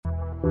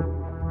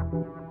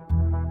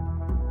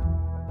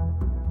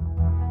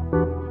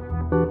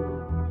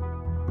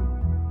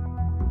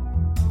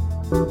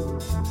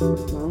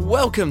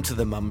Welcome to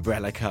the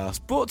Mumbrella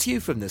Cast, brought to you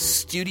from the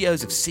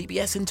studios of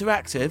CBS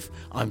Interactive.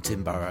 I'm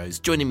Tim Burrows.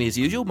 Joining me as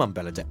usual,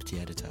 Mumbrella Deputy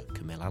Editor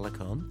Camille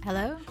Alacon.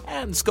 Hello.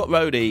 And Scott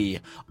Rodey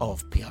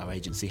of PR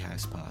agency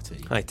House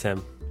Party. Hi,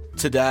 Tim.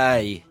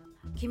 Today,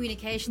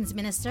 Communications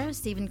Minister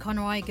Stephen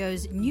Conroy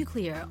goes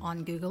nuclear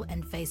on Google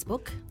and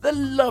Facebook. the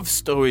love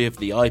story of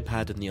the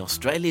iPad and the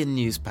Australian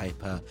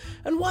newspaper,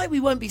 and why we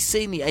won't be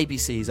seeing the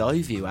ABC's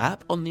iView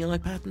app on the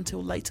iPad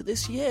until later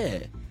this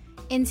year.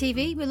 In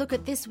TV, we look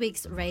at this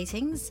week's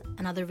ratings,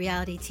 another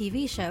reality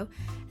TV show.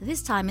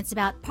 This time it's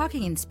about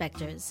parking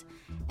inspectors.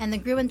 And the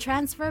Gruen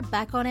transfer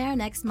back on air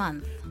next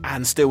month.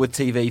 And still with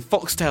TV,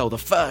 Foxtel, the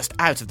first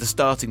out of the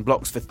starting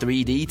blocks for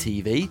 3D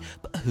TV,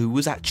 but who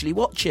was actually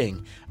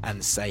watching?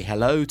 And say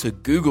hello to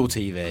Google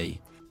TV.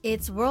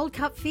 It's World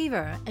Cup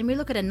fever, and we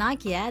look at a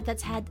Nike ad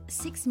that's had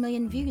 6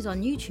 million views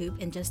on YouTube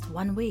in just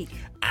 1 week.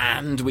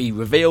 And we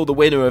reveal the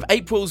winner of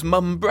April's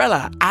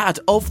Mumbrella Ad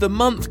of the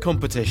Month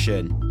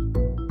competition.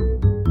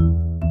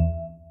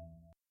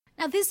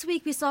 Now, this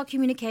week we saw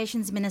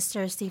Communications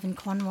Minister Stephen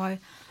Conroy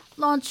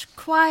launch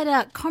quite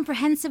a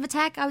comprehensive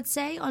attack, I would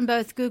say, on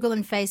both Google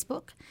and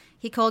Facebook.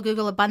 He called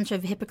Google a bunch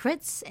of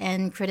hypocrites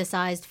and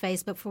criticised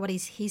Facebook for what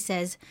he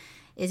says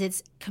is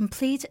its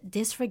complete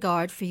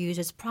disregard for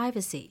users'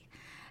 privacy.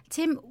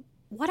 Tim,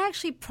 what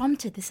actually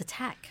prompted this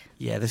attack?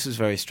 Yeah, this was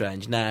very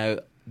strange. Now,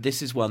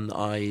 this is one that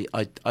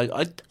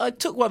I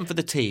took one for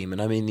the team,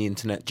 and I mean the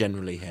internet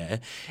generally here,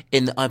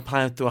 in that I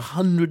ploughed through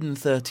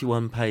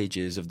 131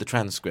 pages of the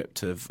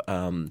transcript of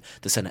the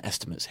Senate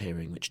estimates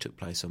hearing, which took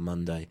place on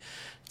Monday,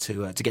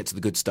 to get to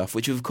the good stuff,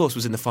 which of course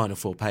was in the final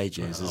 4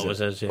 pages.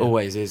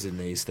 Always is in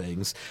these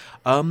things.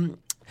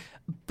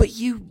 But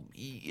you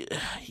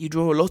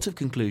draw a lot of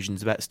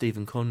conclusions about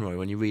Stephen Conroy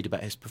when you read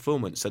about his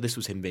performance. So this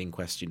was him being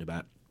questioned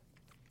about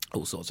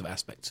all sorts of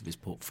aspects of his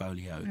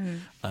portfolio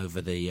over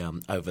the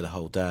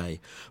whole day.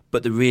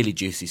 But the really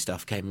juicy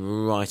stuff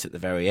came right at the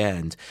very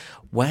end,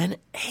 when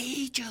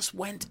he just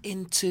went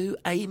into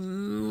a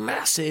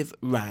massive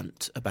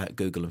rant about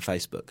Google and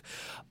Facebook.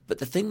 But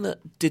the thing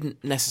that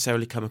didn't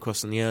necessarily come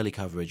across in the early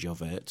coverage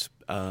of it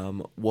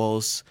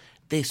was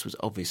this was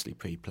obviously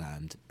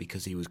pre-planned,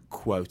 because he was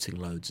quoting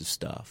loads of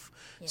stuff.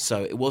 Yeah.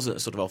 So it wasn't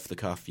sort of off the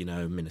cuff,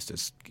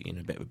 ministers, a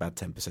bit of a bad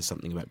temper says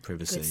something about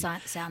privacy. Good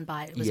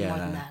soundbite. It was more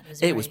than that.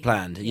 It was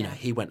planned.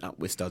 He went up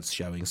with studs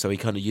showing. So he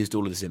kind of used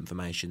all of this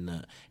information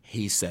that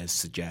he says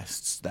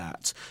suggests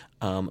that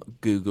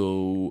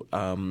Google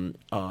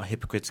are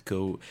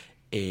hypocritical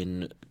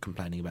in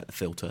complaining about the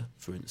filter,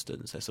 for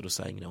instance. They're sort of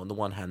saying, on the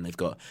one hand, they've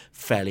got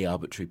fairly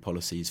arbitrary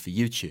policies for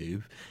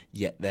YouTube,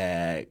 yet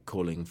they're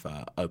calling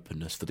for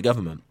openness for the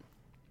government.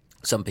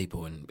 Some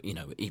people, and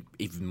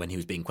even when he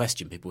was being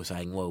questioned, people were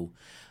saying, well,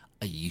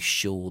 are you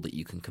sure that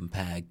you can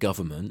compare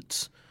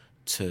government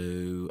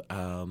to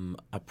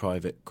a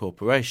private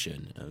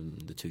corporation?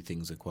 The two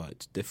things are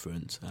quite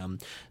different. The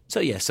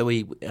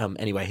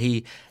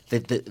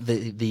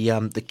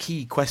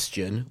key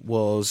question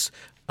was,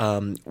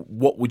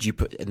 what would you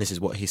put? And this is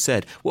what he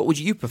said: what would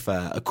you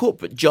prefer? A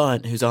corporate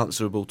giant who's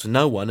answerable to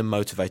no one and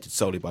motivated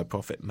solely by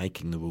profit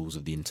making the rules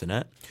of the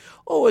internet,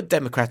 or a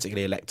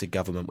democratically elected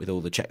government with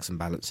all the checks and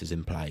balances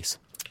in place?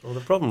 Well,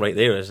 the problem right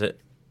there is that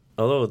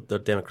although they're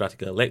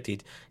democratically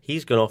elected,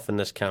 he's gone off in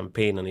this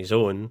campaign on his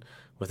own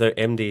without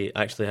MD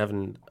actually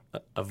having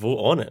a vote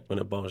on it when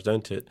it boils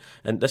down to it.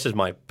 And this is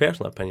my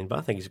personal opinion, but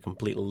I think he's a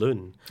complete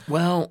loon.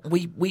 Well,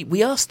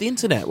 we asked the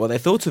internet what they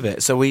thought of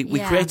it. So we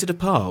created a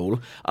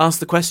poll, asked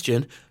the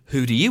question,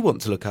 who do you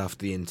want to look after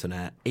the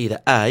internet?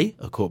 Either A,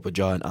 a corporate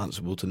giant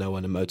answerable to no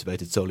one and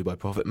motivated solely by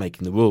profit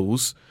making the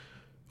rules,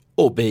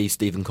 or B,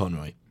 Stephen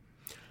Conroy.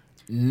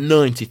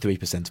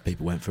 93% of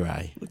people went for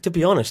A. To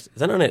be honest,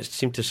 the internet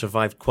seemed to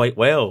survive quite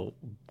well,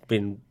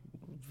 being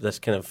this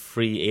kind of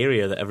free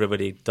area that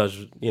everybody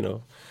does,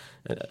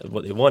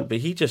 what they want. But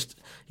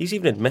he's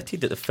even admitted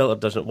that the filter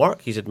doesn't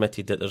work. He's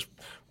admitted that there's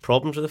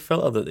problems with the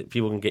filter, that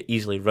people can get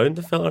easily round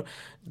the filter.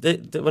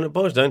 When it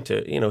boils down to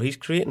it, he's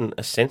creating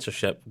a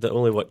censorship that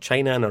only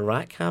China and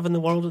Iraq have in the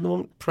world at the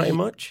moment, pretty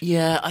much.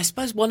 Yeah, I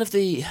suppose one of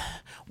the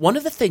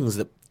things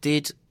that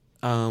did,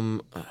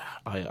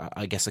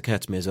 I guess, occur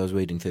to me as I was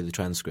reading through the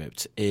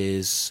transcript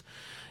is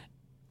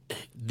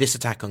this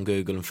attack on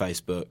Google and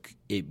Facebook.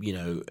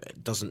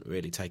 It doesn't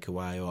really take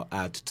away or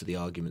add to the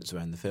arguments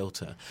around the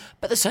filter.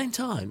 But at the same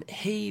time,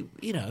 he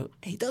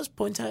does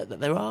point out that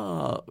there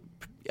are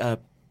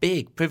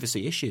big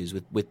privacy issues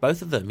with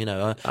both of them.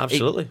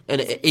 Absolutely.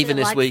 Even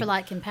this week, for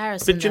like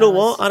comparison. But you know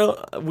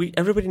what?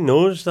 Everybody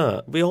knows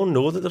that. We all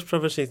know that there's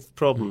privacy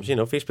problems.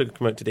 Facebook have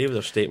come out today with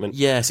their statement.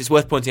 Yes, it's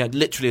worth pointing out.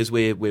 Literally, as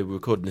we're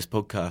recording this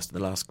podcast, in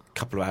the last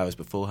couple of hours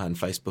beforehand,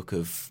 Facebook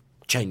have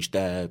changed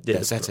their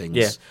settings.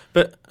 Yeah,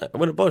 but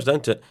when it boils down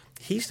to it,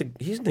 he's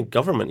in the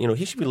government.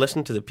 He should be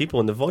listening to the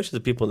people, and the voice of the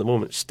people at the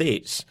moment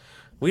states,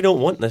 we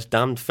don't want this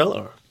damned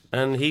filter.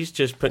 And he's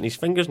just putting his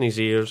fingers in his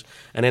ears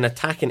and then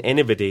attacking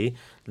anybody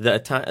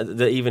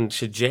that even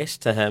suggests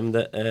to him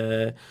that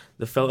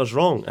the filter's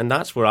wrong. And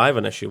that's where I have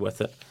an issue with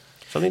it.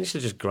 So I think he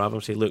should just grab him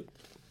and say, look,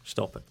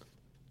 stop it.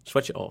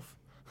 Switch it off.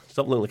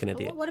 Stop looking like an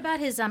idiot. What about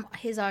his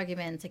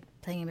argument,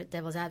 playing a bit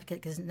devil's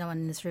advocate, because no one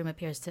in this room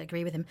appears to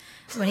agree with him,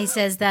 when he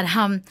says that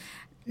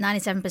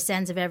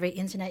 97% of every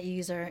internet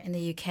user in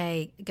the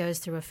UK goes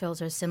through a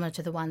filter similar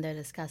to the one they're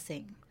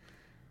discussing?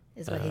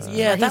 Is what he said.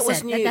 Yeah, that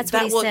was new. That's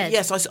what he said.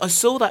 Yes, I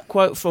saw that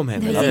quote from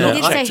him. He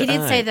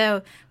did say,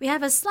 though, we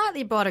have a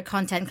slightly broader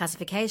content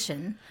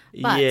classification.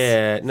 But,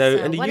 yeah, no.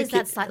 so in the what UK, does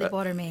that slightly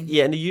broader mean?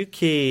 Yeah, in the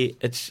UK,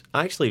 it's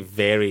actually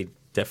very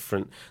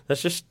different.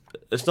 It's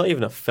not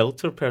even a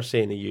filter per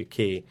se in the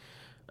UK.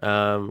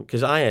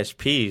 Because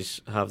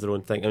ISPs have their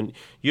own thing. And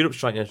Europe's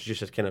trying to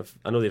introduce this kind of,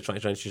 I know they're trying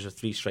to introduce a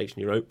 3 strikes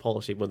and you're out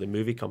policy with the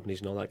movie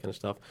companies and all that kind of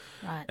stuff.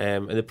 Right.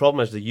 And the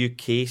problem is the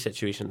UK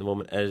situation at the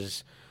moment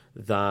is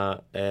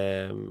that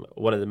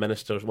one of the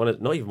ministers,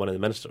 not even one of the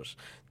ministers,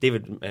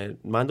 David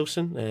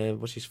Mandelson,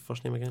 what's his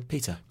first name again?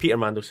 Peter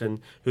Mandelson,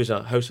 who's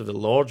a House of the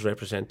Lords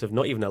representative,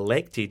 not even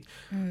elected,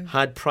 allegedly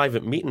had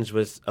private meetings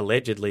with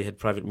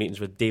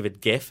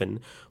David Geffen,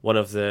 one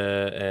of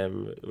the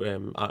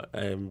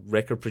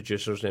record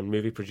producers and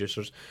movie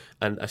producers,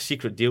 and a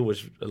secret deal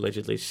was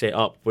allegedly set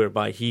up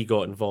whereby he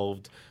got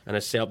involved and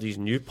has set up these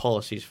new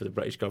policies for the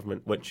British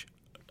government, which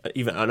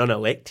even an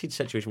unelected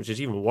situation, which is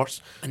even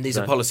worse. And these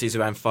are policies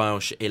around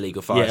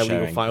illegal file sharing. Yeah,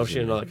 illegal file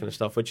sharing and all that kind of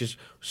stuff, which is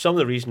some of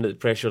the reason that the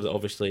pressure that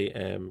obviously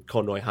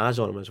Conroy has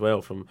on him as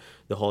well from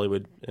the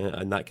Hollywood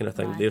and that kind of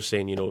thing. Right. They're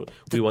saying,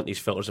 we want these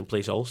filters in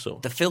place also.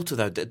 The filter,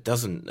 though,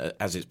 doesn't,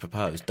 as it's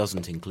proposed,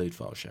 doesn't include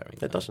file sharing.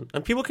 It doesn't.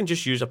 And people can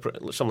just use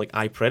something like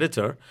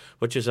iPredator,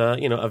 which is a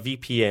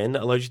VPN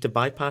that allows you to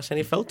bypass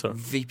any filter.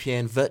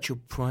 VPN, virtual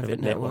private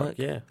network.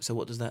 Yeah. So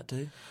what does that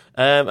do?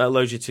 It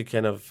allows you to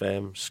kind of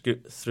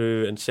scoot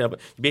through and set up.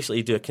 You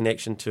basically do a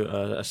connection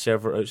to a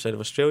server outside of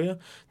Australia.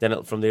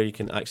 Then from there you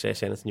can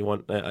access anything you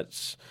want.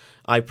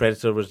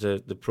 iPredator was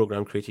the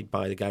program created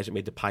by the guys that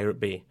made the Pirate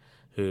Bay,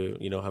 who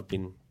have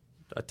been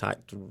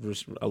attacked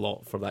a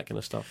lot for that kind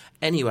of stuff.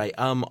 Anyway,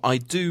 I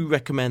do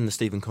recommend the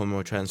Stephen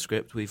Conroy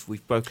transcript.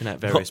 We've broken out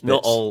various bits.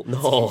 Not all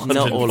Not all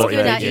of Good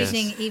it. at Yes.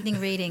 evening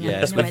reading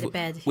Yes, on the way to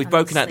bed. We've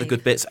broken out the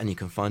good bits, and you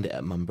can find it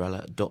at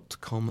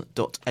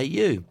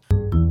mumbrella.com.au.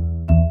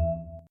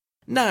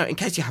 Now, in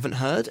case you haven't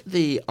heard,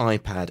 the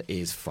iPad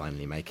is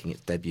finally making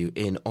its debut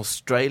in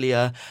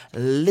Australia.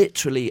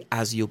 Literally,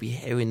 as you'll be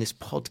hearing this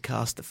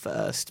podcast, the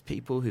first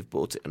people who've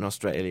bought it in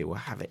Australia will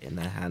have it in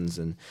their hands,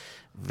 and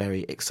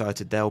very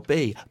excited they'll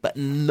be. But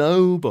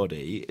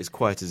nobody is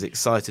quite as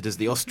excited as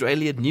the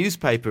Australian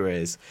newspaper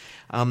is.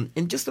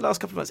 In just the last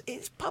couple of months,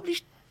 it's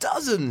published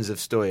dozens of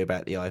story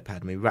about the iPad,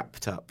 and we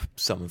wrapped up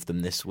some of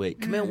them this week.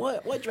 Camille, why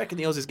do you reckon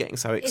the Oz is getting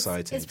so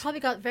excited? It's probably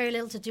got very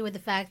little to do with the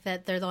fact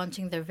that they're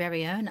launching their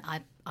very own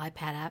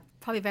iPad app.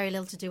 Probably very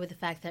little to do with the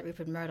fact that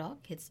Rupert Murdoch,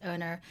 its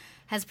owner,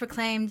 has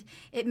proclaimed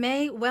it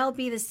may well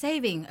be the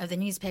saving of the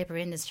newspaper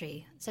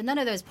industry. So none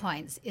of those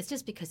points. It's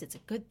just because it's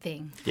a good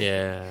thing.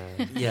 Yeah.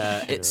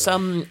 Yeah, it's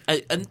and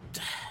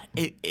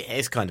it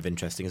is kind of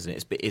interesting,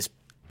 isn't it?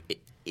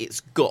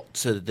 It's got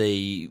to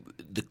the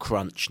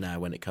crunch now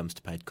when it comes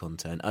to paid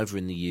content. Over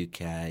in the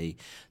UK,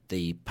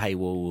 the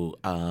paywall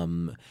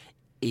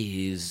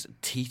is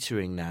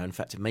teetering now. In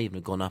fact, it may even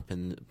have gone up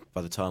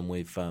by the time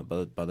by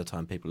the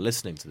time people are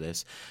listening to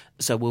this.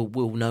 So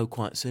we'll know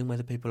quite soon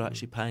whether people are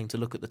actually paying to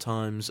look at the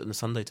Times and the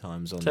Sunday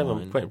Times online. Tim,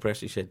 I'm quite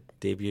impressed you said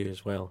debut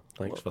as well.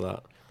 Thanks for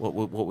that. What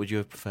would you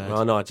have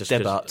preferred? No, I'm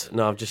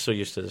just so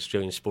used to the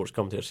Australian sports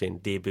commentator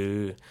saying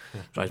debut.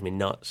 Drives me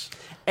nuts.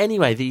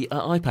 Anyway, the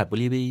iPad. Will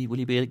you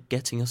be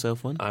getting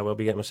yourself one? I will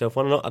be getting myself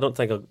one. I don't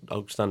think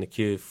I'll stand the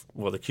queue.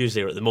 The queue's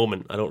there at the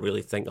moment. I don't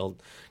really think I'll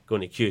go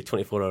in the queue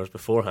 24 hours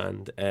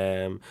beforehand.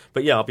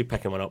 But yeah, I'll be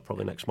picking one up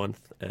probably next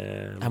month.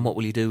 And what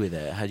will you do with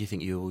it? How do you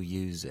think you will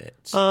use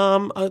it?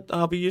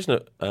 I'll be using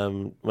it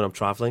when I'm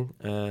travelling.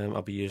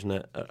 I'll be using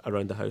it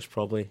around the house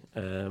probably.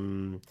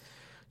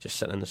 Just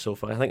sitting on the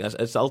sofa. I think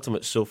it's the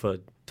ultimate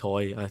sofa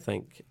toy, I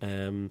think.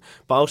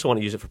 But I also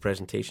want to use it for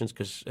presentations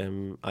because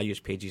I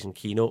use Pages and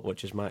Keynote,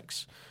 which is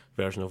Mac's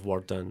version of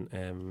Word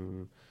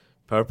and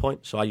PowerPoint.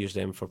 So I use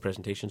them for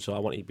presentations. So I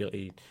want to be able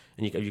to,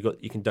 and you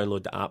can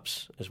download the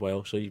apps as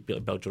well. So you'll be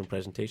able to build your own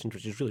presentations,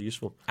 which is really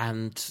useful.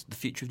 And the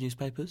future of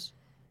newspapers?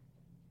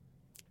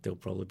 They'll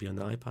probably be on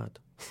the iPad.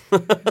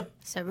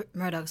 So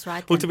Murdoch's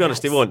right. Well, to be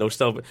honest, they won't.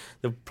 There'll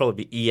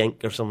probably be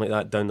e-ink or something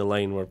like that down the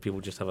line where people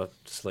just have a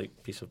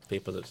slight piece of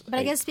paper that's. But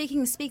I guess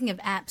speaking of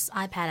apps,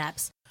 iPad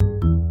apps,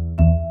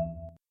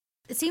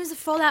 it seems the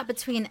fallout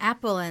between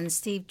Apple and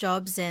Steve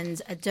Jobs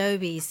and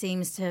Adobe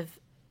seems to have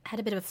had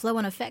a bit of a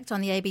flow-on effect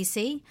on the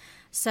ABC.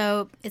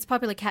 So its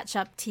popular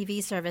catch-up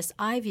TV service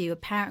iView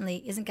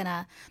apparently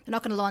they're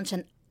not going to launch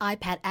an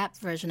iPad app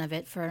version of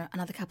it for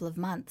another couple of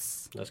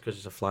months. That's because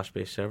it's a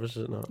Flash-based service,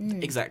 is it not?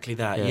 Exactly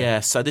that. Yeah.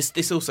 So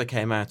this also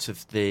came out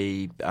of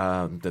the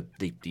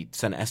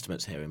Senate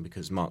estimates hearing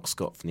because Mark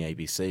Scott from the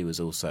ABC was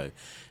also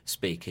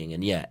speaking,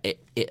 and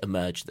it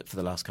emerged that for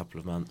the last couple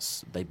of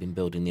months they've been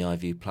building the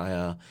iView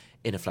player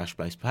in a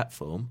Flash-based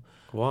platform.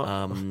 What?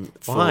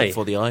 For Why?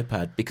 the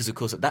iPad, because of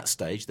course at that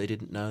stage they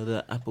didn't know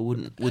that Apple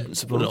wouldn't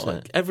support Well,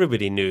 it.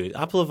 everybody knew.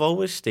 Apple have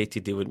always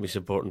stated they wouldn't be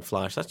supporting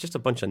Flash. That's just a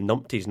bunch of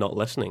numpties not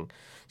listening.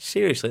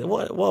 Seriously,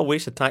 what a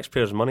waste of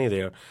taxpayers' money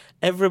there.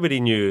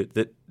 Everybody knew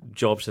that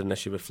Jobs had an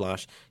issue with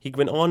Flash. He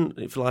went on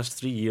for the last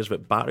 3 years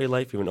about battery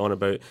life. He went on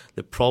about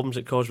the problems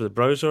it caused with the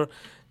browser.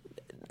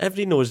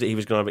 Everybody knows that he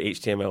was going on about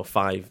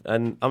HTML5.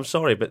 And I'm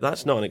sorry, but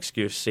that's not an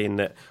excuse saying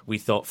that we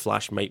thought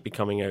Flash might be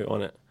coming out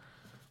on it.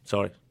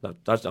 Sorry,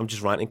 I'm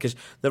just ranting, because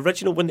the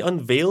original, when they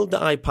unveiled the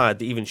iPad,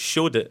 they even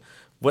showed it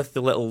with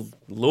the little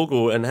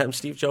logo and him,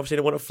 Steve Jobs said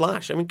he wanted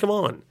Flash. I mean, come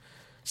on.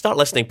 Start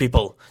listening,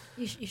 people.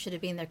 You should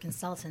have been their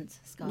consultant,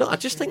 Scott. No, I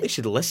just think they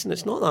should listen.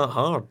 It's not that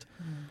hard.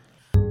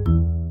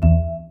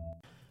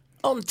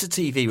 On to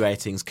TV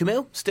ratings.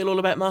 Camille, still all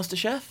about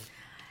MasterChef?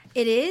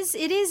 It is.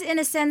 It is in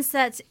a sense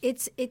that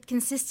it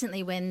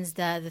consistently wins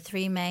the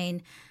three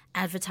main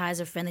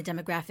advertiser-friendly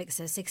demographics,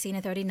 so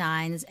 16 to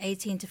 39s,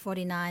 18 to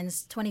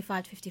 49s,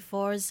 25 to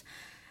 54s.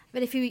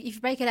 But if you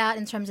break it out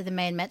in terms of the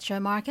main metro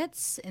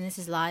markets, and this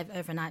is live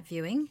overnight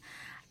viewing,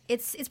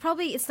 it's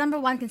number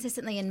one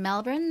consistently in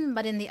Melbourne,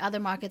 but in the other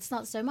markets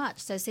not so much.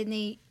 So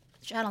Sydney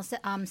Channel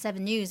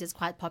 7 News is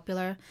quite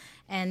popular,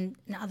 and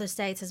in other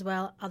states as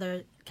well,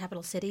 other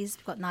capital cities,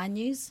 we've got 9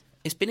 News.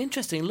 It's been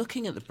interesting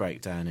looking at the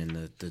breakdown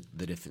in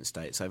the different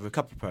states over a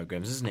couple of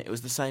programs, isn't it? It was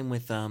the same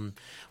with,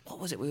 what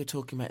was it we were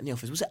talking about in the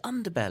office? Was it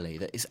Underbelly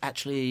that is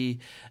actually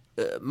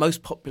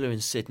most popular in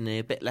Sydney,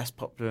 a bit less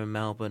popular in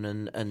Melbourne,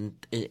 and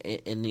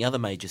in the other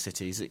major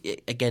cities,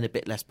 again, a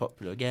bit less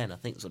popular again. I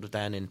think sort of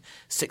down in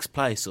 6th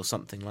place or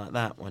something like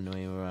that when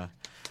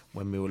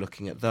we were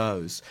looking at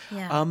those.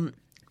 Yeah.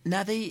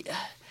 Now,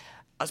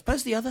 I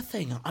suppose the other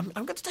thing, I'm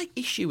going to take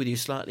issue with you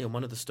slightly on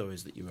one of the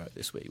stories that you wrote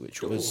this week,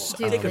 which was...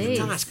 Do Take please.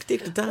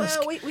 the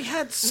task. Well, we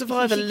had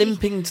Survivor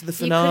limping to the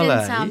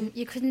finale.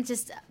 You couldn't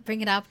just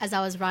bring it up as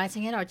I was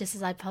writing it or just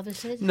as I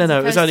published it? No,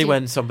 it was only to...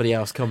 when somebody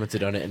else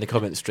commented on it in the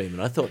comment stream,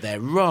 and I thought they're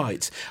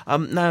right.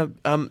 Now,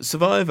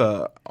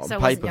 Survivor on So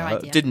it wasn't your paper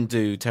idea. didn't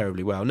do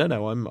terribly well.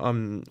 No,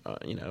 I'm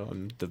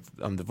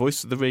the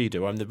voice of the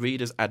reader. I'm the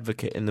reader's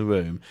advocate in the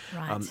room.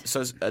 Right.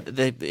 So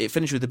it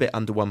finished with a bit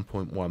under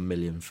 1.1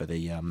 million for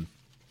the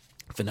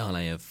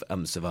finale of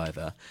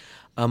Survivor,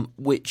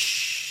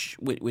 which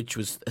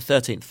was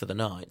 13th for the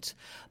night.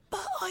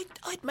 But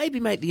I'd maybe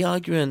make the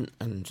argument,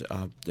 and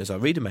as our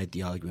reader made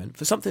the argument,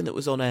 for something that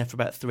was on air for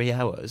about 3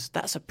 hours,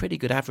 that's a pretty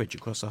good average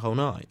across the whole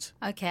night.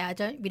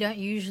 Okay, we don't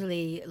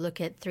usually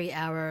look at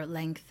 3-hour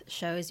length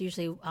shows,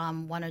 usually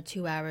 1 or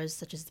 2 hours,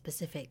 such as the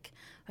Pacific,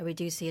 where we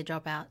do see a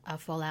dropout, a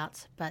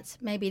fallout. But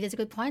maybe it is a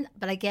good point.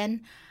 But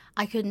again,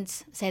 I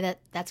couldn't say that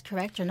that's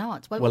correct or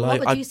not. What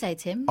would you say,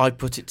 Tim? I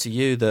put it to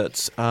you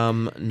that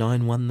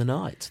 9 won the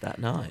night that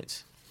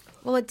night.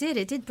 Well, it did.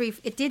 It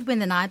did win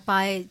the night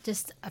by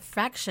just a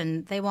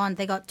fraction. They won.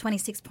 They got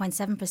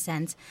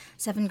 26.7%.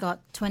 7 got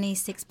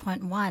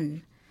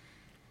 26.1%.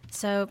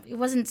 So it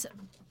wasn't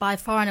by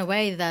far and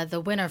away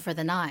the winner for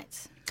the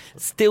night.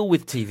 Still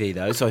with TV,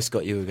 though. So,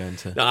 Scott, you were going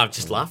to... No, I'm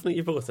just laughing at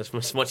you both.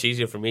 It's much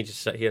easier for me to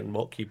sit here and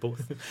mock you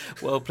both.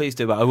 Well, please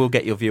do, but I will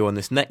get your view on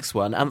this next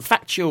one.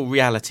 Factual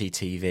reality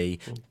TV,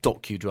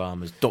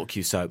 docudramas,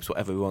 docu-soaps,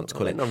 whatever we want to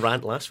call it. I went on a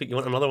rant last week. You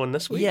want another one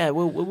this week? Yeah,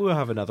 we'll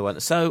have another one.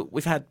 So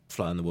we've had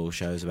fly-on-the-wall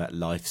shows about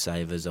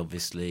lifesavers,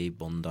 obviously,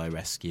 Bondi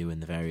Rescue and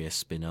the various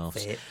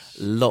spin-offs.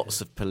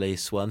 Lots of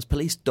police ones.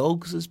 Police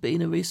Dogs has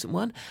been a recent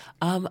one.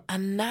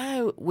 And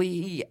now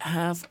we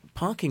have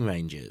parking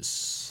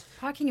rangers.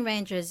 Parking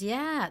Rangers,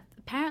 yeah.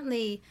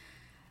 Apparently,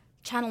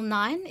 Channel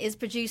 9 is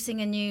producing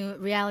a new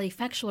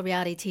factual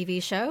reality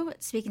TV show,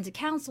 speaking to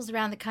councils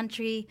around the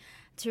country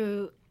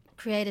to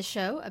create a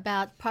show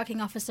about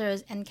parking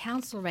officers and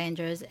council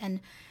rangers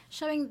and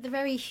showing the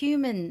very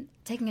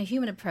taking a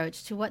human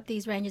approach to what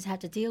these rangers have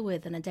to deal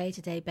with on a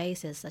day-to-day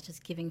basis, such as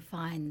giving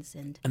fines.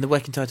 And the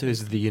working title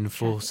is The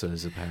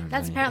Enforcers, apparently.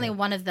 That's apparently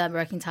one of the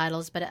working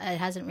titles, but it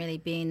hasn't really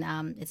been,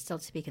 it's still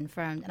to be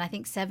confirmed. And I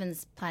think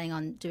Seven's planning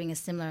on doing a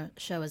similar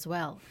show as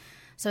well.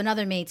 So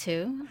another Me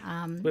Too.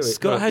 Wait,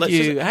 Scott, how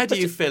do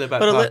you feel about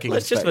parking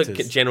let's inspectors? just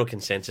have a general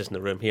consensus in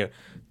the room here.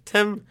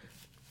 Tim,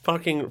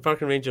 parking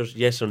rangers,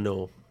 yes or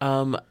no?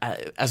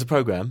 As a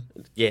programme?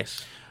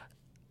 Yes.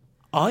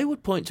 I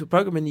would point to a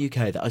programme in the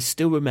UK that I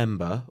still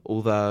remember,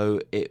 although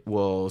it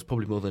was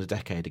probably more than a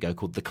decade ago,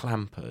 called The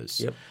Clampers.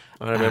 Yep,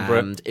 I remember it.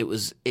 And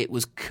it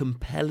was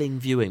compelling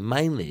viewing,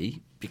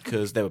 mainly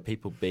because there were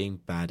people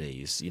being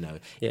baddies,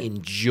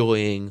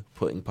 enjoying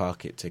putting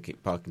parking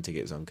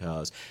tickets on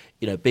cars,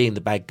 being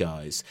the bad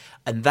guys.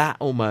 And that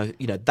almost,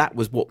 that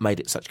was what made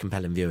it such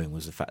compelling viewing,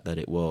 was the fact that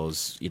it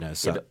was,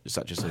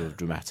 such a sort of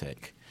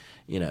dramatic...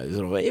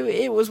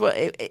 it was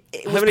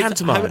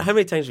pantomime. How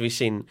many times have you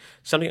seen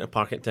somebody get a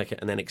parking ticket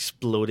and then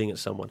exploding at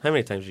someone? How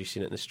many times have you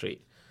seen it in the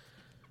street?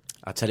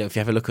 I tell you, if you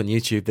have a look on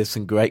YouTube, there's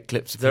some great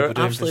clips of There people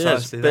doing absolutely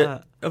precisely is.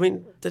 that. But I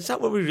mean, is that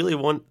what we really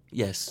want?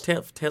 Yes.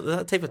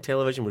 That type of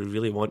television we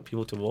really want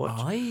people to watch.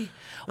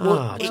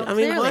 Well,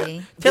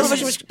 clearly.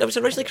 Television was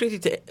originally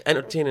created to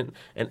entertain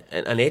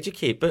and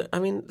educate, but I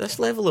mean, this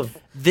level of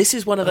this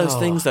is one of those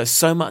things, though.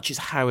 So much is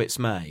how it's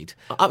made.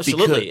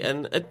 absolutely,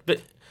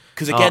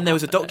 Because again, there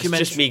was a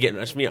documentary. It's just me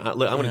getting. It's me.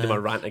 Look, I'm going to do my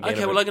rant again.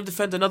 Okay, well, I'm going to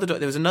defend another.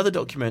 There was another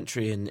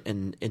documentary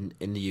in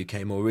the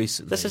UK more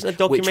recently. This isn't a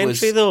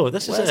documentary, though.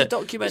 This is a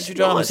documentary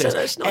drama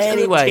series.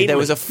 Anyway, there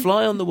was a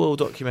fly on the wall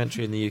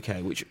documentary in the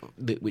UK,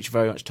 which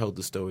very much told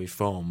the story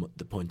from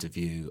the point of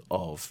view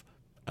of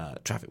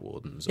traffic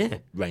wardens, or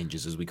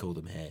rangers as we call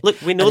them here.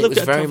 Look, we know and they've it was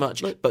got very tough,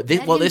 much. look, but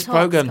what this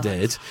program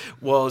did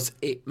was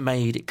it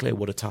made it clear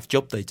what a tough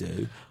job they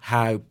do,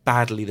 how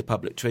badly the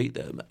public treat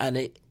them, and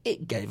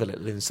it gave a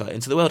little insight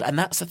into the world. And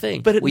that's the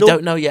thing. But we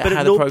don't know yet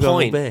how the program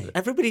will be.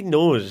 Everybody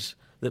knows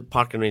that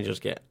parking rangers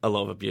get a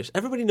lot of abuse.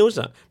 Everybody knows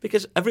that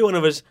because every one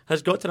of us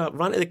has got to that,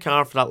 ran to the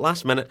car for that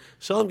last minute,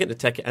 saw them getting a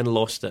ticket and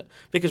lost it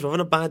because we're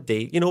having a bad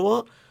day. You know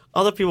what?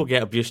 Other people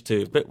get abused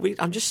too, but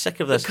I'm just sick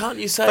of this. But can't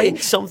you say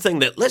find something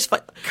that let's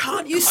fight?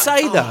 Can't you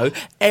say though?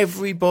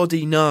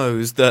 Everybody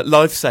knows that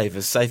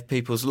Lifesavers save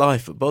people's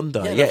life at Bondi.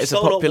 Yeah, it's a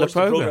popular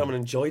program and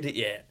enjoyed it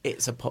yet.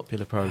 It's a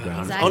popular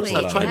program. Exactly,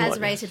 Honestly, it has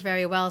rated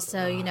very well.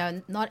 So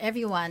not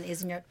everyone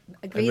is in your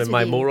agrees with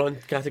my you. moron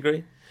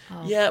category.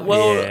 Yeah,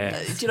 well,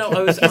 you know,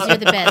 Because you're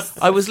the best.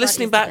 I was Scott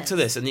listening is the back best. to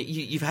this, and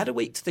you've had a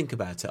week to think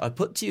about it. I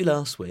put to you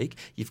last week,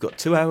 you've got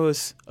 2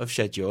 hours of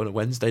schedule on a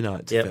Wednesday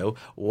night to fill.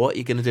 What are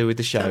you going to do with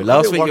the show? Tim,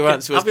 Last week your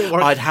answer was,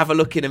 I'd have a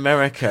look in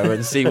America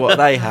and see what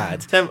they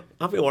had. Tim,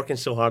 I've been working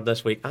so hard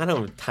this week. I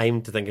don't have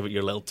time to think about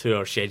your little 2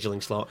 hour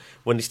scheduling slot.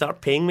 When they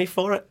start paying me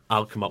for it,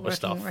 I'll come up with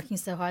stuff. Working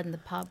so hard in the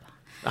pub.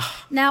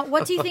 Now,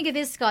 what do you think of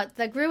this, Scott?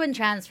 The Gruen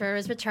transfer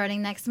is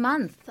returning next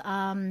month.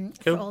 Cool.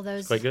 For all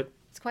those, Quite good.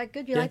 It's quite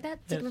good. You like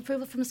that? Tick of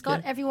approval from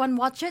Scott. Everyone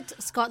watch it.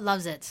 Scott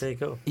loves it. There you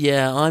go.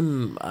 Yeah,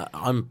 I'm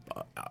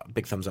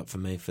big thumbs up for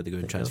me for the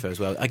Gruen transfer as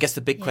well. I guess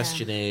the big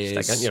question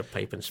is Stick out your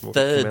pipe and smoke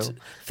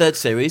third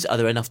series. Are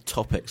there enough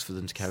topics for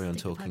them to carry on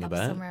talking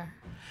about? Somewhere.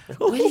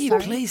 Will you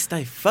please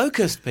stay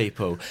focused,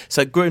 people?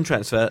 So Gruen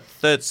transfer,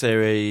 third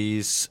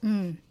series.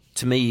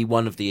 To me,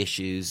 one of the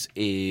issues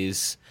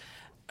is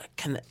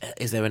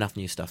there enough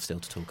new stuff still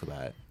to talk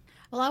about?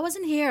 Well, I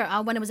wasn't here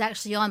when it was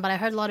actually on, but I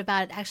heard a lot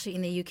about it actually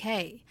in the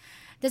UK.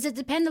 Does it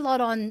depend a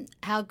lot on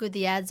how good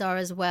the ads are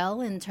as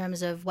well, in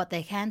terms of what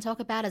they can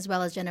talk about, as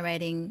well as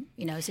generating,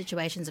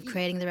 situations of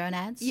creating their own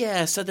ads?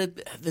 Yeah. So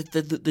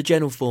the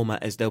general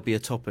format is there'll be a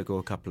topic or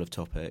a couple of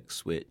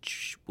topics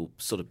which will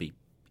sort of be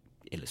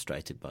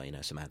illustrated by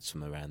some ads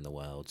from around the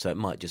world. So it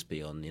might just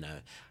be on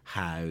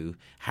how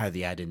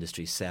the ad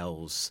industry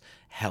sells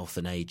health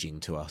and aging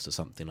to us or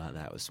something like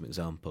that, with some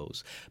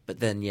examples. But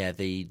then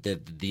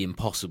the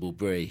impossible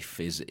brief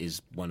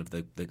is one of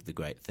the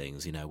great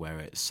things, where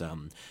it's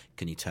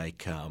can you take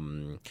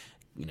can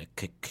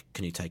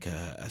you take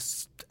a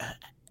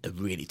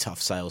really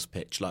tough sales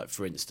pitch, like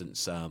for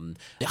instance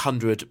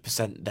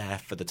 100% there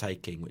for the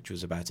taking, which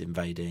was about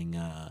invading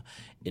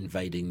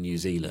New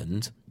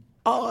Zealand.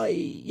 I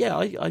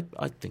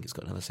think it's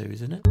got another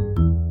series in it.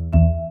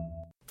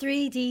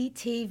 3D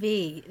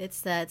TV.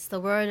 It's the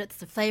word. It's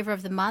the flavour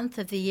of the month,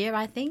 of the year,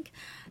 I think.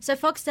 So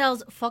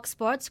Foxtel's Fox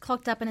Sports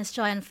clocked up an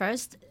Australian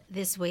first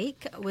this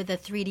week with a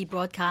 3D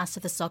broadcast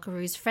of the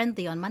Socceroos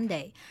friendly on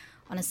Monday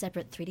on a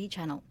separate 3D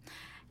channel.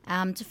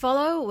 To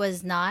follow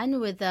was Nine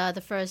with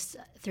the first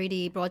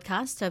 3D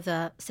broadcast of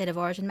the State of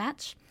Origin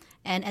match.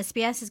 And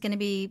SBS is going to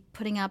be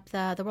putting up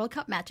the World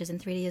Cup matches in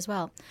 3D as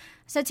well.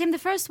 So, Tim, the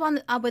first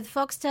one with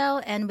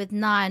Foxtel and with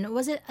Nine,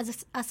 was it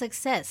a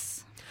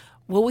success?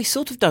 Well, we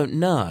sort of don't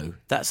know.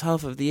 That's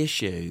half of the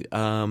issue,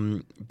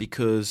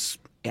 because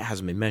it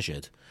hasn't been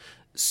measured.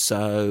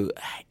 So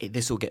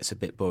this all gets a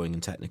bit boring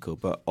and technical,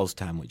 but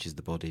OzTam, which is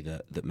the body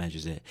that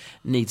measures it,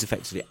 needs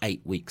effectively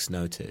 8 weeks'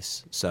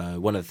 notice. So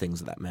one of the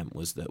things that meant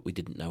was that we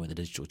didn't know when the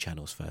digital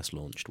channels first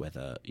launched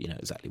whether,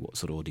 exactly what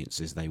sort of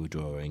audiences they were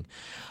drawing.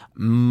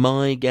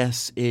 My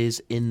guess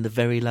is in the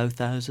very low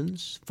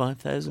thousands,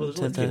 5,000,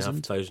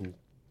 10,000. 3,500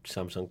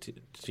 Samsung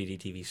 3D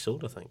TVs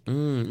sold, I think.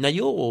 Now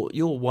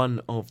you're one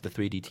of the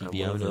 3D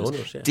TV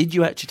owners. Yeah. Did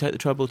you actually take the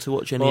trouble to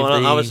watch any of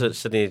the... I was at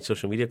Sydney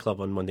Social Media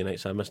Club on Monday night,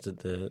 so I missed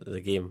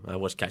the game. I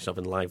was catching up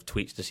in live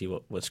tweets to see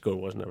what the score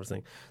was and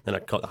everything. Then I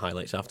caught the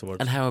highlights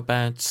afterwards. And how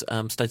about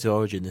State of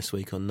Origin this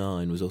week on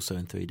 9 was also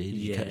in 3D? Did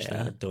you catch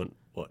that? I don't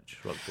watch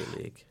Rugby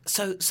League.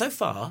 So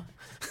far,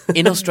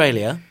 in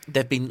Australia,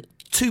 there have been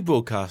 2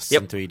 broadcasts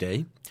in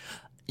 3D.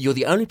 You're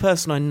the only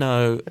person I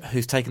know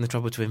who's taken the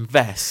trouble to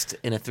invest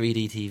in a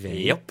 3D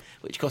TV. Yep.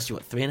 Which costs you,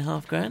 what,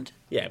 $3,500?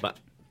 Yeah, but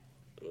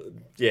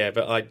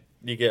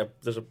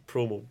there's a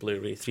promo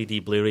Blu-ray,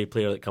 3D Blu-ray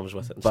player that comes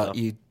with it and but stuff.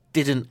 You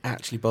didn't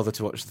actually bother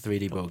to watch the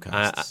 3D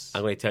broadcasts.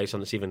 I'm going to tell you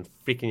something that's even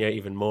freaking you out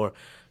even more.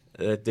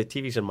 The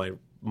TV's in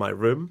my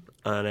room,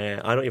 and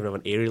I don't even have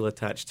an aerial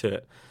attached to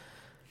it.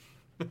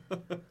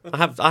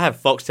 I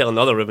have Foxtel in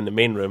the other room, in the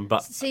main room,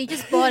 but So you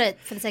just bought it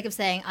for the sake of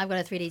saying, I've got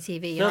a 3D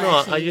TV. no, You're I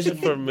actually use it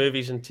using for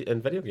movies and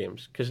video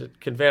games because it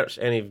converts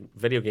any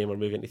video game or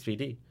movie into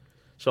 3D.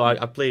 So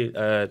I play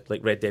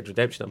like Red Dead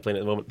Redemption. I'm playing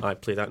at the moment. I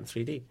play that in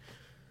 3D.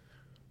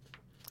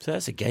 So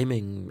that's a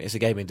gaming. It's a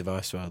gaming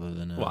device rather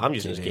than. Well, I'm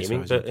using it TV as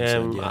gaming, far as but I'm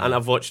concerned, yeah. and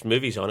I've watched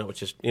movies on it,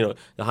 which is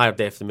the higher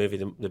def the movie,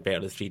 the better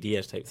the 3D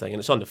is type thing, and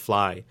it's on the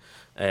fly.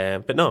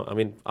 But no, I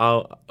mean,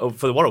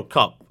 for the World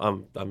Cup,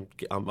 I'm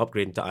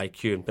upgrading to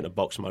IQ and putting a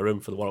box in my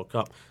room for the World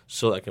Cup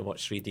so that I can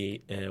watch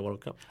 3D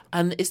World Cup.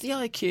 And does the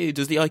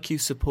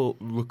IQ support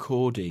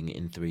recording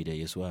in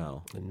 3D as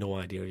well? No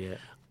idea yet.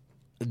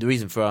 The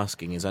reason for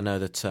asking is I know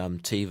that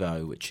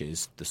TiVo, which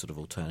is the sort of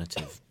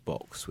alternative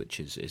box, which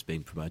is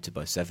being promoted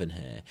by Seven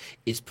here,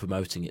 is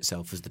promoting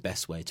itself as the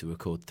best way to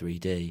record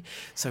 3D.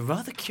 So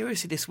rather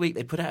curiously this week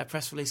they put out a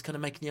press release kind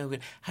of making the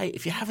argument, hey,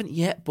 if you haven't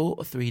yet bought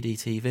a 3D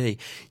TV,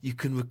 you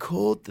can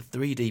record the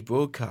 3D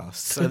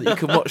broadcasts so that you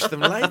can watch them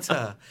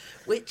later,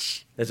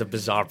 which... There's a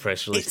bizarre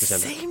press release It to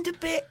send. seemed a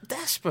bit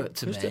desperate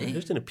to me.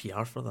 Who's doing a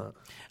PR for that?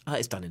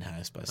 It's done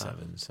in-house by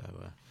Seven,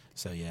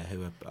 so yeah,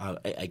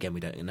 again, we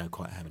don't know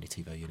quite how many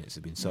TiVo units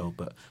have been sold,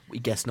 but we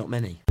guess not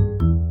many.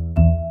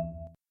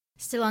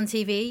 Still on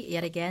TV,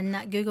 yet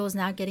again, Google's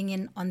now getting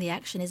in on the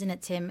action, isn't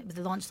it, Tim, with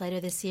the launch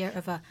later this year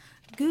of a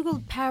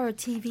Google Power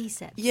TV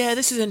set. Yeah,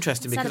 this is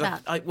interesting What's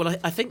because that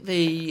I think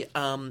the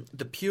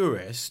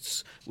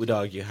purists would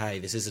argue, hey,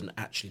 this isn't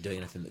actually doing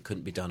anything that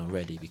couldn't be done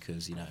already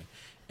because,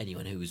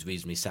 anyone who is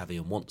reasonably savvy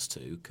and wants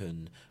to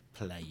can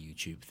play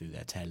YouTube through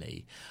their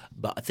telly.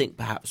 But I think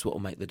perhaps what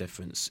will make the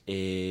difference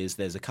is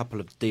there's a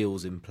couple of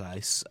deals in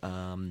place,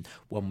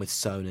 one with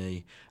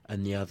Sony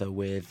and the other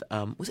with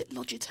was it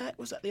Logitech?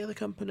 Was that the other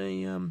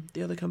company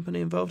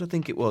involved? I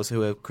think it was,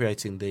 who are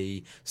creating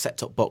the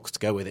set-top box to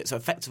go with it. So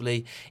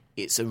effectively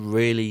it's a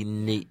really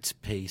neat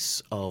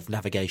piece of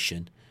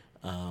navigation,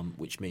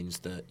 which means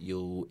that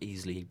you'll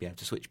easily be able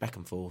to switch back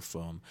and forth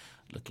from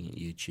looking at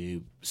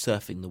YouTube,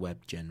 surfing the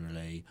web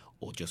generally,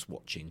 or just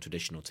watching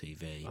traditional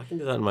TV. I can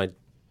do that on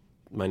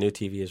my new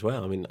TV as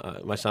well. I mean,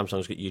 my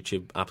Samsung's got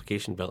YouTube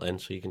application built in,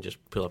 so you can just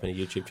pull up any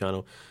YouTube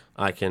channel.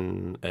 I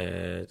can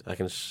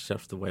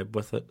surf the web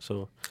with it.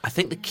 So I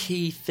think the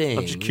key thing.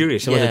 I'm just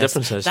curious what the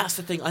difference is. That's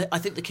the thing. I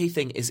think the key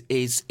thing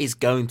is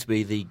going to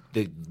be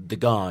the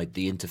guide,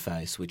 the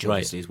interface, which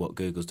obviously is what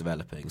Google's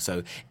developing.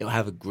 So it'll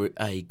have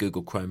a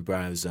Google Chrome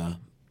browser.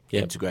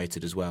 Yep.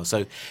 Integrated as well.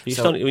 So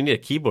we need a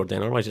keyboard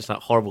then, otherwise it's that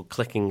horrible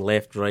clicking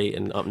left, right,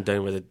 and up and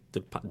down with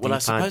the Well, I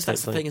suppose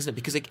that's the thing, isn't it?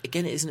 Because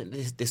again, isn't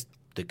it this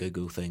the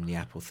Google thing, the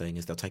Apple thing,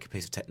 is they'll take a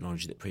piece of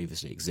technology that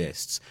previously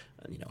exists,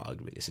 and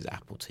arguably this is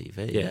Apple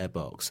TV, their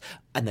box,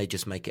 and they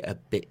just make it a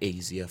bit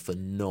easier for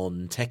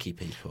non-techie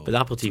people. But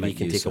Apple TV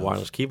can take a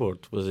wireless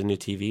keyboard. Will the new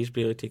TVs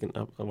be able to take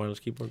a wireless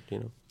keyboard?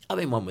 I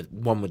mean,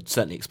 one would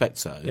certainly expect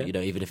so. Yeah.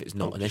 Even if it's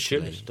not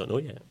initially. Don't know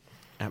yet.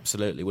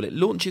 Absolutely. Well, it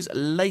launches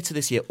later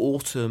this year,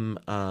 autumn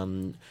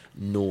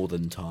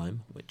northern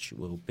time, which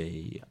will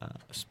be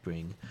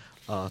spring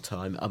our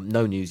time.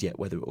 No news yet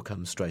whether it will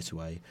come straight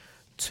away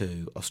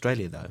to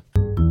Australia, though.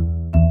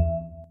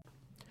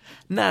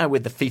 Now,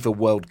 with the FIFA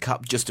World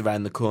Cup just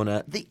around the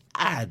corner, the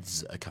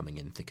ads are coming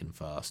in thick and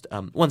fast.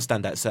 One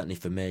standout, certainly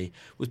for me,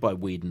 was by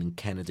Whedon and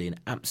Kennedy in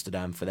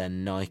Amsterdam for their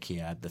Nike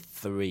ad, the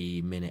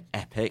 3-minute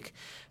epic.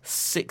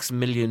 6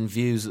 million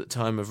views at the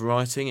time of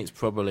writing. It's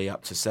probably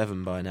up to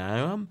 7 by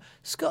now.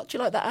 Scott, do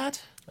you like that ad?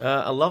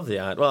 I love the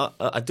ad. Well,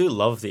 I do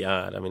love the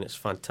ad. I mean, it's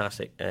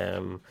fantastic.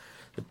 The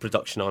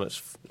production on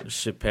it's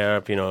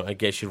superb. It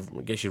gets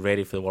you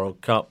ready for the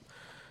World Cup.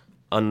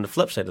 On the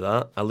flip side of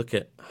that, I look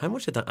at how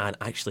much did that ad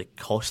actually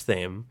cost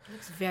them. It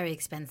looks very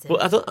expensive. Well,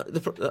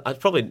 it's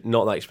probably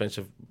not that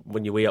expensive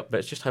when you weigh up,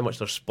 but it's just how much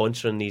they're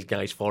sponsoring these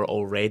guys for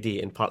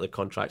already, and part of the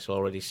contracts will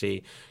already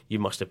say you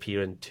must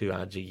appear in 2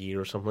 ads a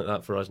year or something like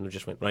that for us, and we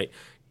just went, right,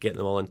 getting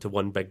them all into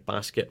one big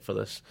basket for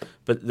this.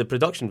 But the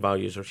production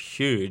values are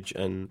huge,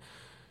 and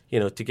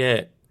to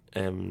get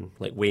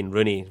like Wayne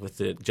Rooney with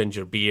the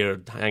ginger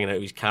beard hanging out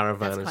of his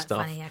caravan and stuff. That's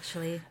quite funny,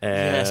 actually.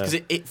 Yes,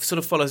 because it sort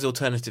of follows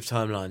alternative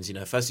timelines.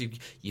 First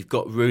you've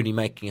got Rooney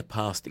making a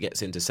pass that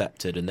gets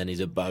intercepted, and then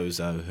he's a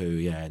bozo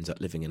who ends up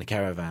living in a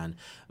caravan,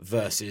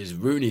 versus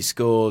Rooney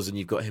scores, and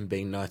you've got him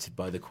being knighted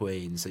by the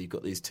Queen. So you've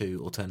got these two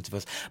alternative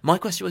paths. My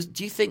question was,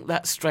 do you think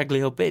that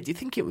straggly old bit, do you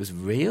think it was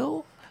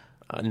real?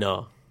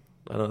 No.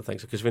 I don't think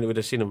so, because we would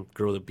have seen him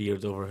grow the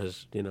beard over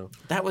his,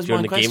 That was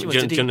during my question.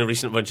 During the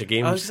recent bunch of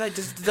games. I was going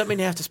to say, does that mean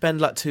you have to spend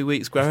like 2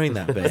 weeks growing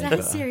that bit? Was that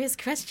a serious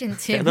question,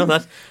 Tim? No,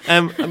 that's...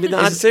 it's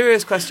a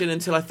serious question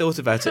until I thought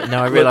about it, and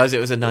now I realise it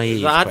was a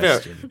naive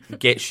question. The advert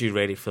gets you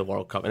ready for the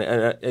World Cup, and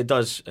it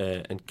does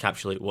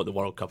encapsulate what the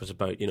World Cup is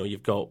about.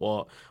 You've got,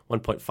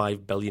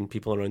 1.5 billion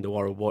people around the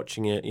world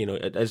watching it.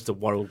 It is the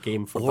world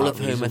game for all of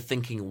whom reason. are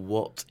thinking,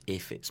 what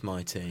if it's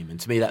my team? And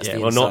to me, that's the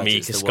well, not insight, me,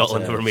 it's because the what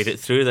Scotland if. never made it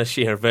through this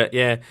year, but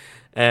yeah...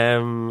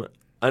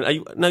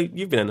 And now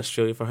you've been in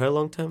Australia for how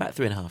long, Tim? About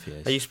 3.5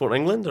 years. Are you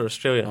supporting England or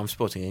Australia? I'm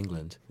supporting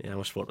England. Yeah,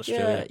 I'm supporting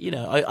Australia.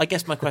 Yeah, I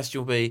guess my question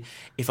will be,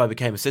 if I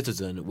became a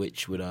citizen,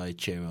 which would I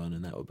cheer on?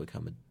 And that would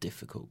become a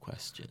difficult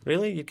question.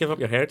 Really? You'd give up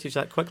your heritage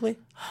that quickly?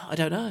 I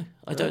don't know.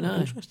 I don't know.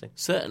 Interesting.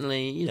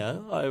 Certainly,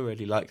 I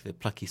really like the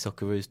plucky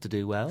Socceroos to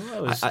do well.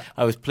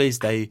 I was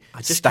pleased they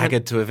just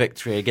staggered to a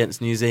victory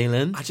against New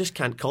Zealand. I just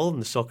can't call them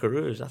the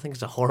Socceroos. I think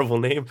it's a horrible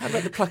name. How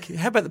about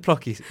the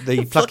plucky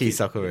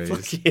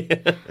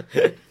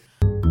Socceroos?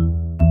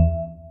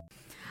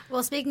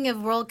 Well, speaking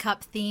of World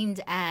Cup themed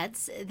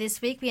ads, this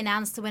week we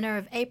announced the winner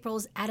of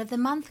April's Ad of the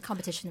Month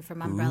competition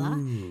from Umbrella,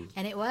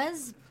 and it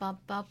was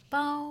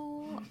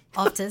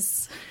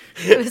Optus.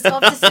 It was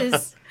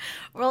Optus's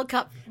World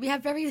Cup. We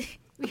have very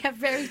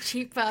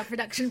cheap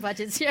production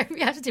budgets here.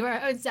 We have to do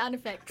our own sound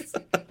effects.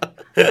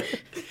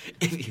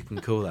 If you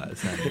can call that a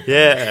sound effect.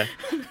 Yeah.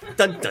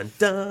 Dun, dun,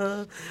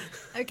 dun.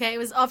 Okay, it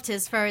was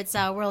Optus for its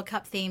World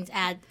Cup themed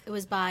ad. It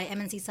was by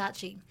MNC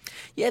Saatchi.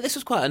 Yeah, this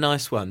was quite a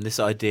nice one. This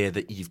idea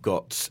that you've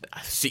got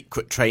a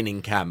secret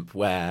training camp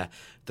where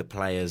the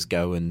players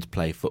go and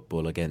play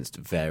football against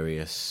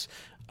various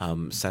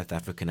South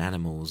African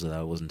animals. Although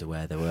I wasn't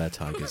aware there were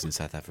tigers in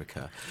South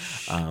Africa.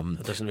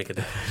 That doesn't make a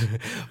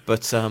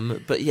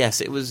difference. But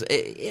yes, it was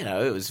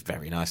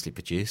very nicely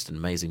produced, an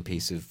amazing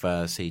piece of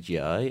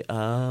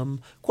CGI.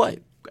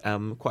 Quite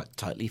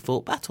tightly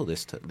fought battle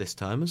this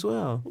time as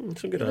well.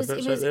 Some good It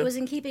adverts out there. was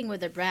in keeping with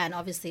their brand.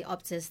 Obviously,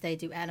 Optus, they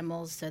do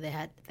animals, so they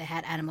had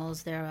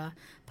animals. They're a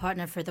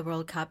partner for the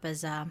World Cup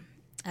as a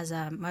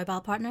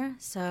mobile partner.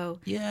 So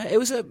Yeah, it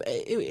was a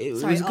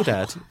good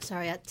ad.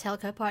 Sorry, a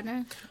telco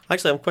partner.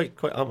 Actually,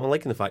 I'm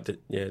liking the fact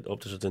that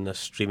Optus is doing this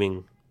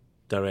streaming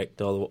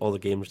direct all the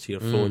games to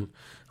your phone.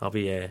 I'll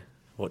be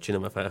watching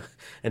them if I'm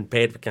in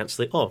bed if I can't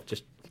sleep. Oh,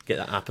 just get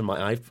that app on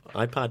my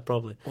iPad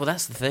probably. Well,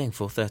 that's the thing.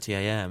 4:30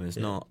 a.m. is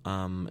not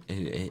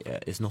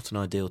is not an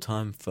ideal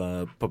time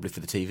for the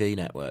TV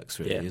networks,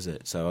 really, is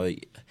it? So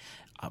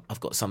I've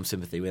got some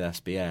sympathy with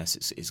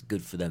SBS. It's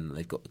good for them that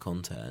they've got the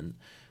content.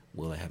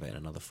 Will they have it in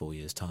another 4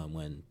 years' time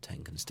when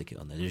 10 can stick it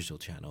on their digital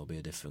channel? Will be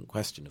a different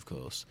question, of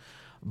course.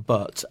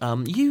 But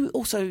you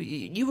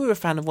were a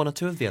fan of one or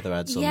two of the other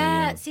ads on the...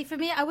 Yeah, see, for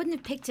me, I wouldn't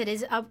have picked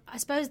it. I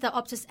suppose the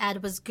Optus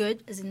ad was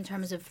good as in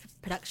terms of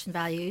production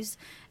values.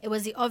 It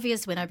was the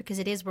obvious winner because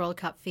it is World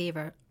Cup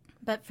fever.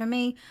 But for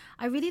me,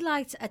 I really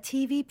liked a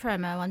TV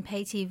promo on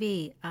pay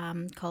TV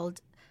called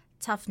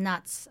Tough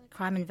Nuts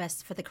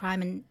for the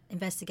Crime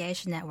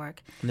Investigation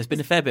Network. And there's been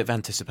a fair bit of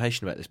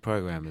anticipation about this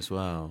program as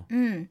well.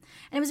 And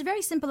it was a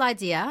very simple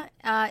idea.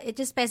 It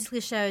just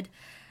basically showed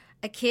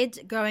a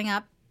kid growing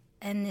up,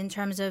 and in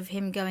terms of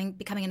him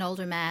becoming an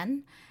older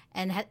man,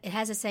 and it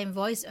has the same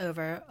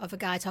voiceover of a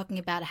guy talking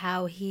about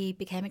how he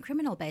became a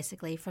criminal,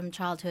 basically from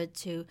childhood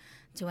to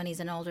when he's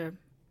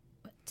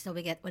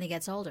when he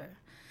gets older.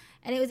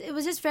 And it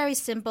was just very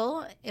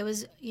simple. It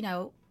was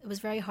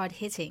very hard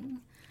hitting.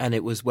 And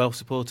it was well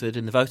supported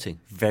in the voting.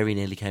 Very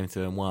nearly came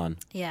through and won.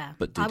 Yeah,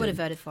 but I would have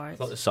voted for it. I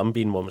thought the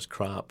Sunbeam one was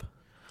crap.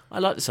 I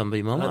liked the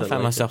Sunbeam one. I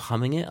found myself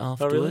humming it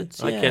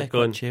afterwards. Oh, really? I kept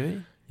going.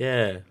 Cheery.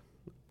 Yeah.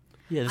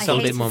 Yeah, the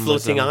Sunbeam one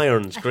was... Floating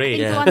Irons, great. I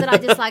think the one that I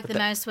disliked the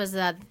most was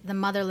the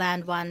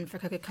Motherland one for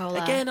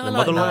Coca-Cola. Again, I the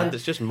like Motherland, that.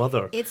 it's just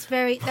mother. It's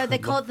very... they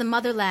call it the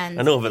Motherland.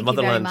 I know, but Thank you very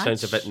Motherland much.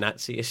 sounds a bit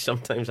Nazi-ish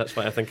sometimes. That's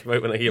what I think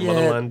about when I hear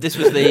Motherland. This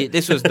was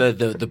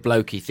the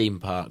blokey theme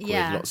park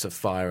Yeah. with lots of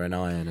fire and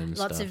iron and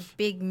Lots stuff. of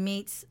big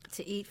meats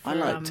to eat. For, I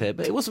liked it,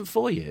 but it wasn't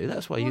for you.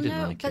 That's why you didn't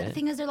no, like but it. the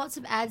thing is, there are lots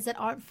of ads that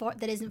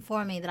isn't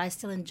for me that I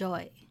still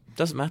enjoy.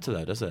 Doesn't matter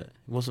though, does it? It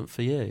wasn't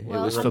for you.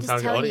 Well, it was I'm for just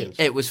target telling audience.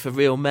 you. It was for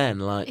real men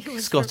like It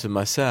was Scott for- and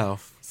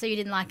myself. So you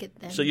didn't like it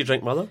then? So you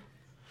drink Mother?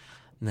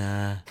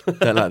 Nah,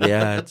 don't like the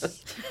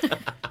ads.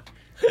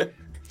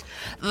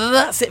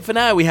 That's it for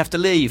now. We have to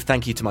leave.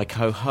 Thank you to my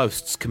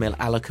co-hosts Camille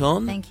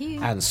Alacon. Thank you.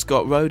 And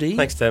Scott Rohde.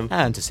 Thanks, Tim.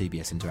 And to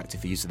CBS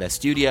Interactive for use of their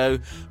studio.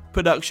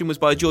 Production was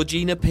by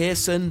Georgina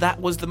Pearson. That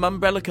was the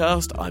Mumbrella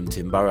Cast. I'm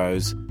Tim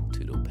Burrows.